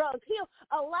dealing drugs. He'll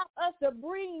allow us to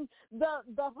bring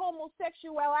the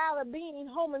homosexual out of being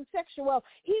homosexual.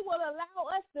 He will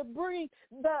allow us to bring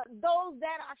those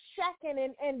that are shacking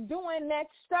and doing that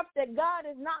stuff that God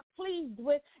is not pleased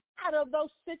with out of those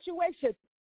situations.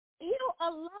 He'll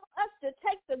allow us to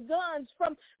take the guns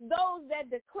from those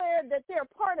that declare that they're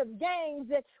part of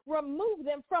gangs and remove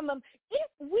them from them. If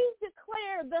we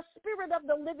declare the Spirit of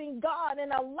the living God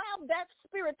and allow that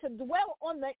Spirit to dwell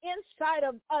on the inside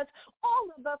of us, all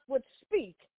of us would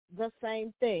speak the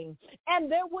same thing,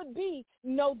 and there would be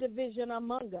no division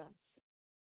among us.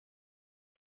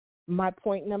 My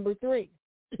point number 3,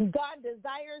 God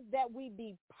desires that we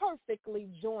be perfectly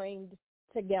joined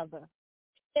together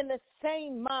in the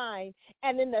same mind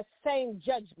and in the same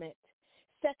judgment.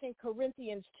 2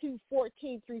 Corinthians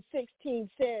 2:14 through 16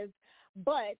 says,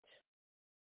 but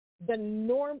the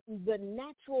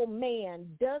natural man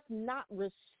does not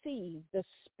receive the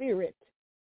Spirit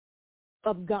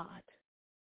of God,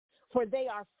 for they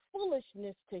are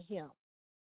foolishness to him,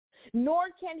 nor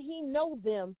can he know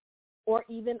them or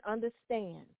even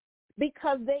understand,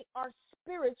 because they are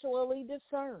spiritually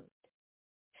discerned.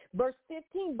 Verse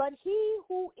 15, but he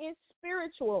who is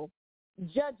spiritual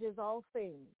judges all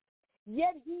things,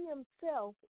 yet he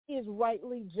himself is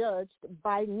rightly judged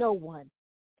by no one.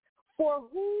 For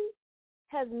who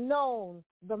has known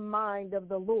the mind of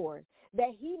the Lord,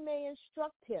 that he may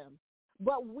instruct him?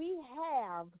 But we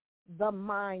have the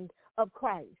mind of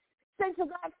Christ. Saints of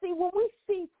God, see, when we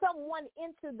see someone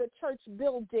enter the church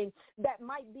building that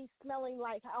might be smelling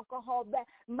like alcohol, that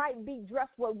might be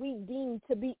dressed what we deem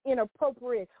to be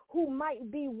inappropriate, who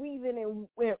might be weaving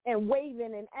and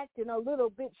waving and acting a little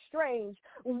bit strange,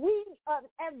 we,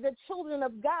 as the children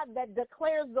of God that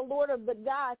declares the Lord of the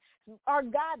God, our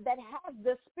God that has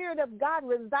the Spirit of God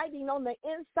residing on the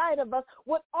inside of us,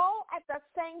 would all at the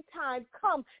same time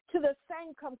come to the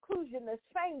same conclusion, the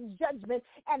same judgment,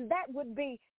 and that would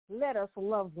be, let us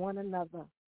love one another.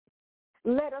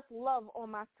 Let us love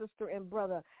on my sister and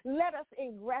brother. Let us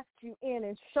engraft you in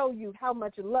and show you how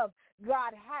much love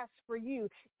God has for you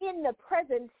in the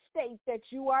present state that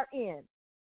you are in.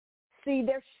 See,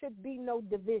 there should be no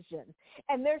division,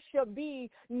 and there should be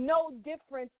no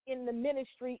difference in the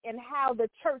ministry and how the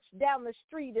church down the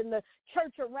street and the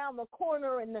church around the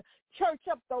corner and the church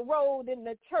up the road and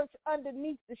the church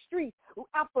underneath the street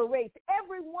operates.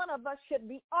 Every one of us should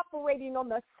be operating on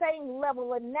the same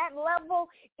level, and that level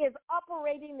is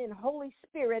operating in Holy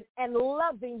Spirit and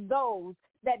loving those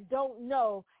that don't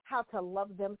know how to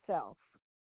love themselves.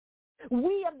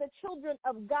 We of the children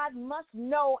of God must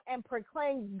know and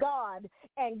proclaim God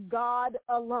and God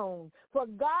alone. For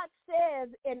God says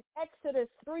in Exodus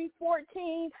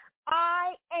 3:14,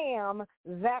 I am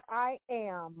that I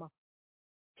am,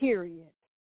 period.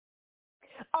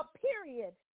 A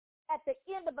period at the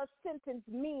end of a sentence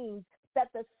means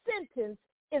that the sentence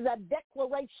is a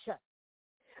declaration.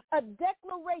 A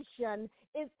declaration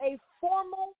is a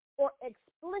formal or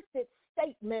explicit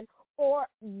statement, or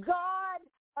God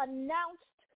announced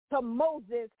to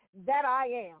Moses that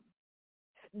I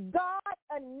am. God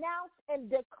announced and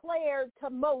declared to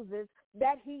Moses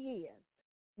that he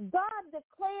is. God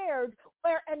declared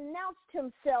or announced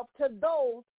himself to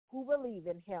those who believe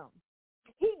in him.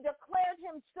 He declared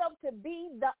himself to be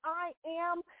the I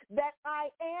am that I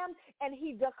am, and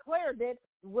he declared it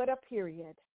with a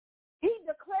period. He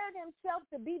declared himself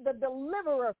to be the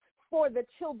deliverer for the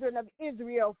children of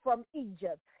Israel from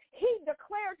Egypt. He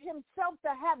declared himself to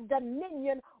have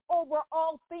dominion over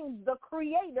all things, the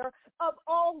creator of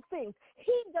all things.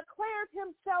 He declared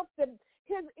himself to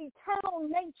his eternal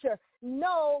nature,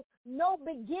 no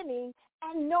beginning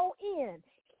and no end.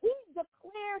 He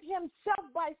declared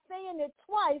himself by saying it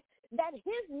twice that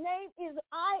his name is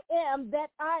I am that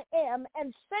I am,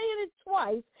 and saying it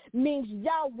twice means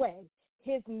Yahweh,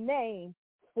 his name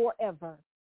forever.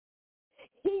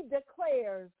 He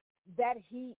declares that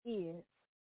he is.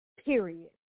 Period.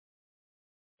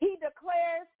 He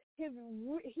declares he's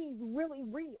really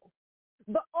real.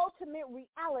 The ultimate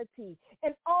reality,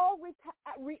 and all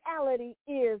reality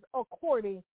is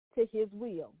according to his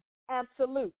will.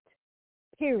 Absolute.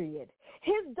 Period.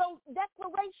 His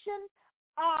declaration,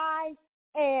 I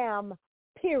am,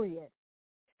 period,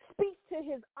 speaks to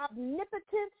his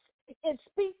omnipotence. It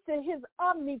speaks to his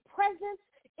omnipresence.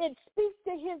 It speaks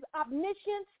to his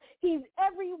omniscience. He's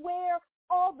everywhere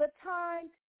all the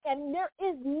time. And there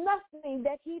is nothing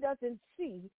that he doesn't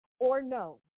see or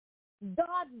know.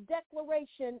 God's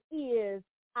declaration is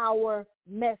our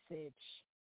message.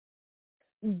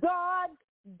 God's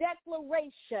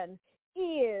declaration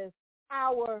is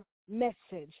our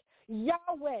message.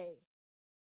 Yahweh,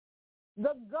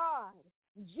 the God,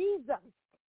 Jesus,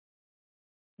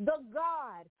 the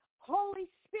God, Holy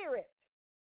Spirit,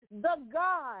 the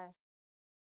God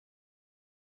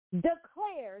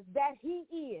declares that he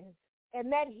is, and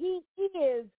that he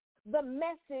is the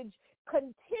message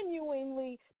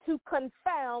continually to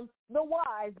confound the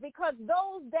wise, because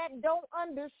those that don't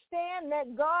understand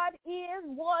that God is,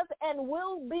 was, and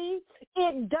will be,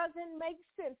 it doesn't make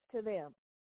sense to them.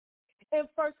 In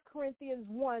 1 Corinthians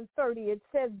 1:30, it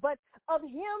says, but of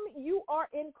him you are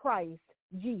in Christ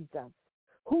Jesus,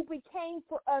 who became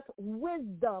for us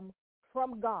wisdom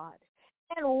from God,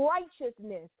 and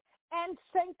righteousness, and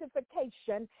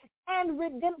sanctification, and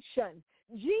redemption.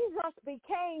 Jesus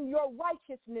became your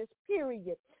righteousness,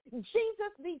 period.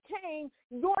 Jesus became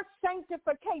your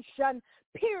sanctification,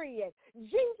 period.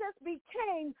 Jesus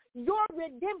became your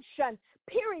redemption,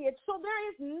 period. So there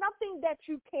is nothing that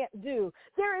you can't do.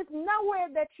 There is nowhere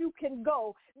that you can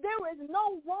go. There is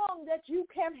no wrong that you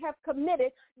can have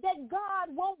committed that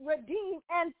God won't redeem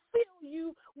and fill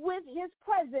you with his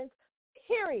presence,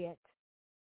 period.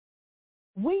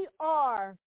 We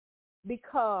are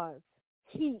because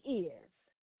he is.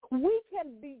 We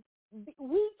can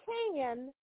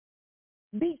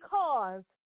because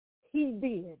he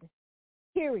did,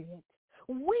 period.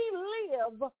 We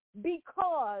live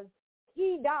because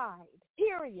he died,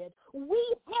 period.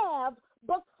 We have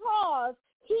because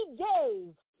he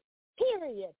gave,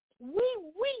 period. We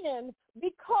win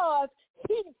because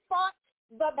he fought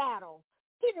the battle,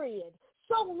 period.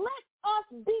 So let us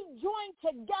be joined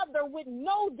together with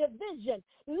no division.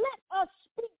 Let us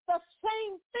speak the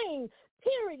same thing,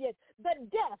 period. The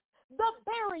death, the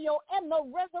burial, and the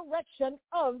resurrection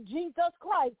of Jesus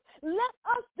Christ. Let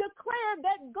us declare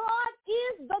that God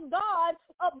is the God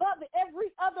above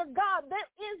every other God.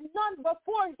 There is none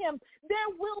before him.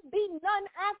 There will be none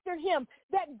after him.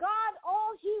 That God,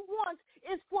 all he wants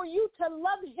is for you to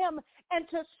love him and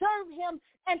to serve him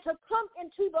and to come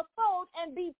into the fold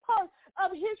and be part of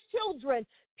his children.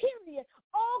 Period.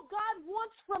 All God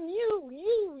wants from you,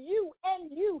 and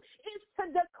you is to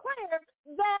declare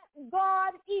that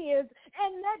God is,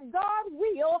 and that God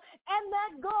will, and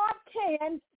that God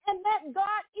can, and that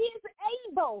God is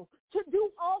able to do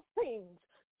all things.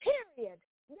 Period.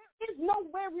 There is no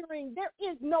wavering. There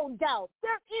is no doubt.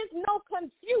 There is no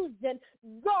confusion.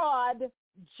 God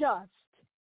just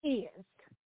is.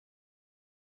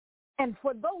 And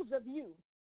for those of you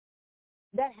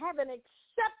that haven't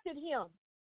accepted him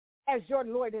as your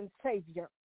Lord and Savior,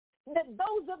 that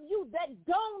those of you that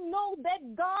don't know that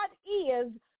God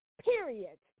is,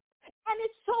 period. And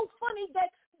it's so funny that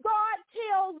God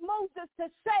tells Moses to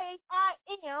say, I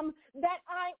am that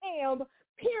I am,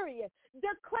 period.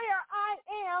 Declare I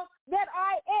am that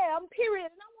I am,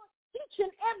 period. And I want each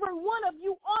and every one of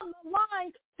you on the line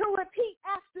to repeat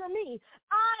after me.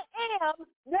 I am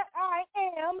that I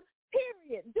am,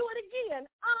 period. Do it again.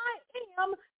 I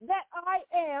am that I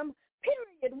am,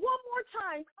 period. One more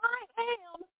time. I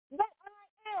am that I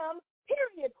am,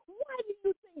 period. Why do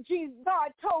you think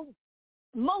God told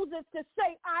Moses to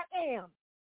say I am?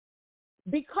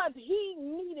 Because he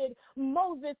needed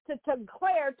Moses to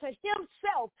declare to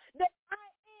himself that I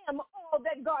am all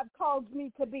that God calls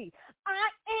me to be. I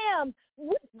am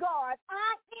with God.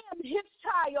 I am his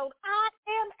child. I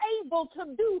am able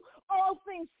to do all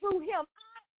things through him.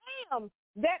 I am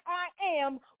that I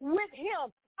am with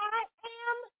him. I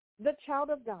am the child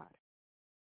of God.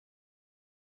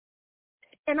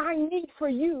 And I need for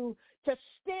you to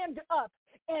stand up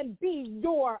and be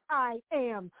your I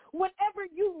am. Whenever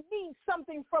you need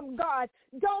something from God,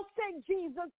 don't say,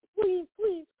 Jesus, please,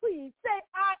 please, please. Say,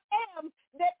 I am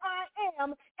that I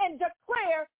am, and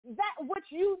declare that which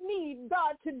you need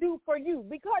God to do for you.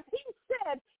 Because he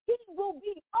said he will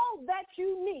be all that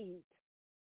you need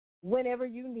whenever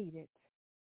you need it.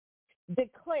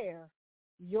 Declare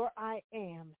your I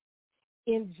am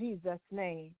in Jesus'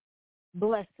 name.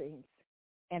 Blessings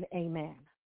and amen.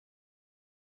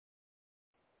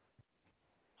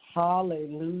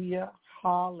 Hallelujah,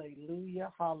 hallelujah,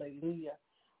 hallelujah.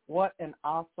 What an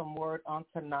awesome word on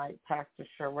tonight, Pastor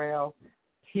Sherelle,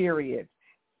 period.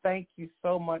 Thank you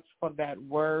so much for that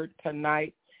word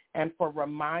tonight and for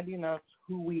reminding us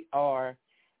who we are,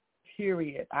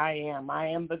 period. I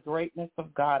am the greatness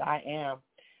of God. I am.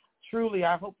 Truly,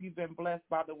 I hope you've been blessed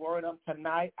by the word of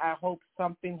tonight. I hope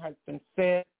something has been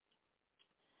said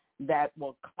that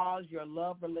will cause your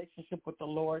love relationship with the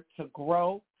Lord to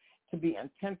grow, to be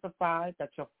intensified,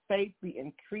 that your faith be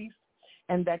increased,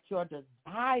 and that your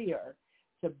desire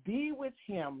to be with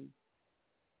him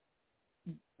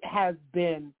has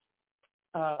been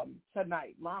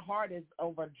tonight. My heart is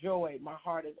overjoyed. My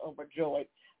heart is overjoyed.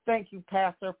 Thank you,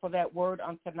 Pastor, for that word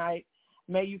on tonight.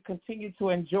 May you continue to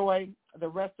enjoy the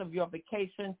rest of your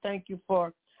vacation. Thank you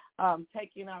for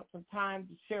taking out some time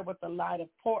to share with the Light of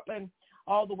Portland,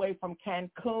 all the way from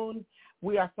Cancun.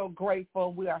 We are so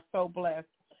grateful. We are so blessed.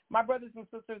 My brothers and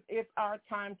sisters, it's our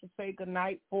time to say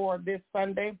goodnight for this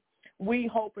Sunday. We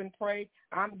hope and pray.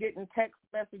 I'm getting text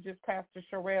messages, Pastor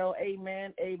Sherelle.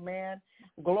 Amen, amen.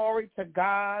 Glory to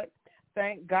God.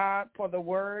 Thank God for the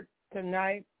word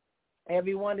tonight.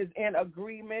 Everyone is in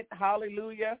agreement.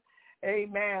 Hallelujah.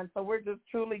 Amen. So we're just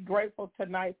truly grateful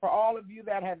tonight for all of you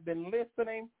that have been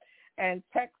listening and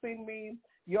texting me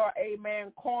your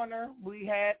amen corner. We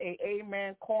had a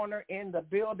amen corner in the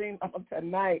building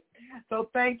tonight. So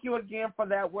thank you again for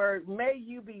that word. May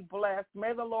you be blessed.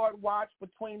 May the Lord watch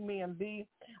between me and thee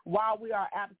while we are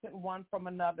absent one from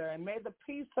another. And may the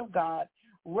peace of God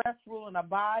rest, rule, and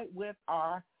abide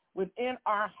within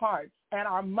our hearts and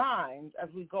our minds as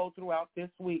we go throughout this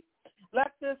week.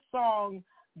 Let this song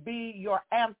be your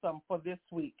anthem for this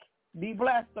week. Be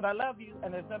blessed, but I love you,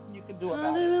 and there's nothing you can do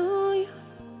about Hallelujah. it.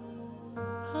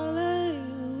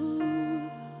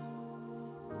 Hallelujah.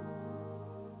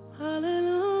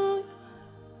 Hallelujah.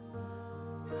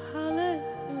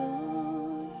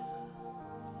 Hallelujah.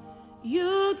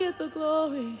 You get the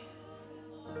glory.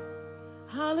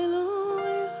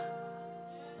 Hallelujah.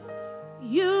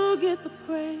 You get the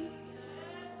praise.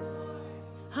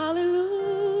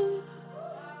 Hallelujah.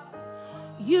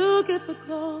 You get the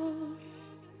glory.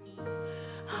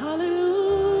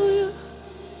 Hallelujah.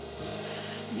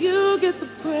 get the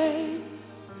praise.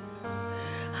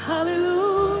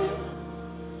 Hallelujah.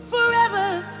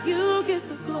 Forever you get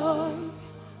the glory.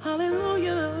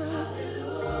 Hallelujah.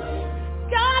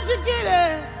 God, you get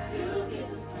it.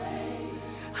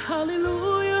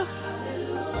 Hallelujah.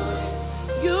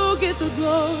 You get the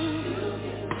glory.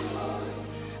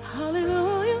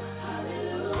 Hallelujah.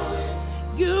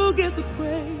 You get the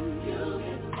praise.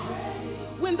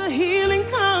 When the healing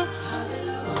comes,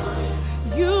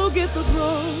 you get the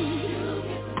glory.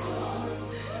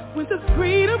 When the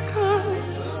freedom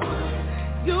comes,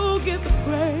 you get the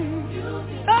praise.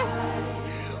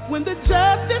 When the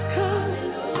justice comes,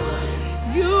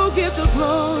 you get the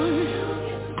glory.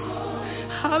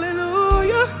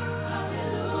 Hallelujah.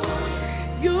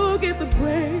 You get the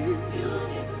praise.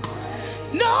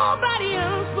 Nobody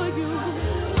else for you.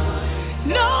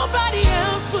 Nobody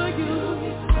else for you.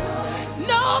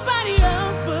 Nobody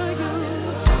else for you.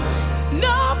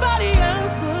 Nobody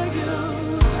else for you.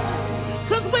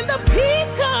 'Cause when the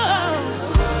peace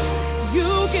comes, you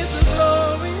get the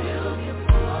glory.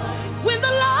 When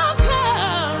the love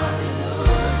comes,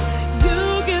 you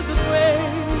get the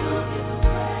praise.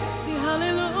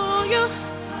 Hallelujah.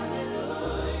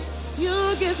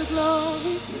 You get the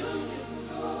glory.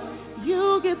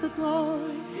 You get the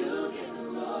glory.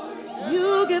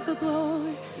 You get the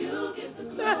glory.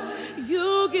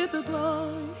 You get the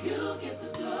glory.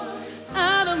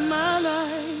 Out of my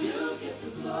life.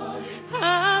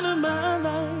 Out of my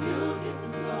life.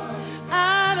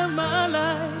 Out of my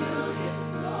life.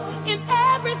 In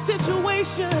every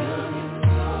situation,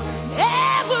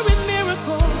 every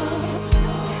miracle,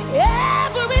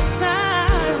 every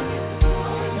sign,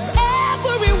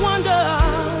 every wonder,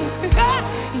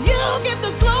 you get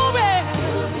the glory.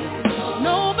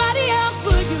 Nobody else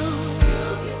but you.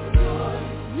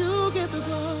 You get the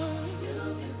glory.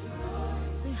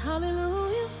 Say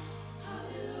hallelujah.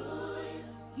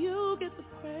 You get the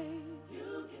praise.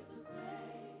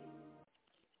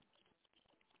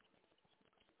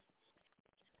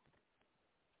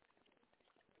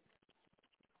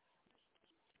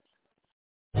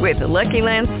 With the Lucky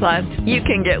Land Slots, you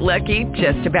can get lucky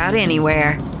just about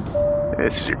anywhere.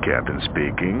 This is your captain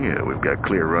speaking. We've got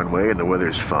clear runway and the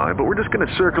weather's fine, but we're just going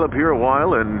to circle up here a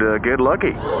while and get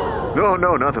lucky. No,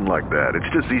 nothing like that. It's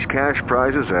just these cash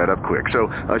prizes add up quick. So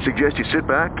I suggest you sit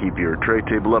back, keep your tray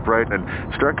table upright, and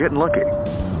start getting lucky.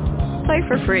 Play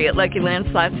for free at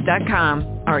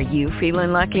LuckyLandSlots.com. Are you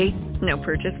feeling lucky? No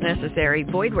purchase necessary.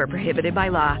 Void where prohibited by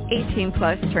law.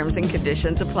 18+ terms and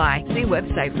conditions apply. See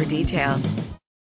website for details.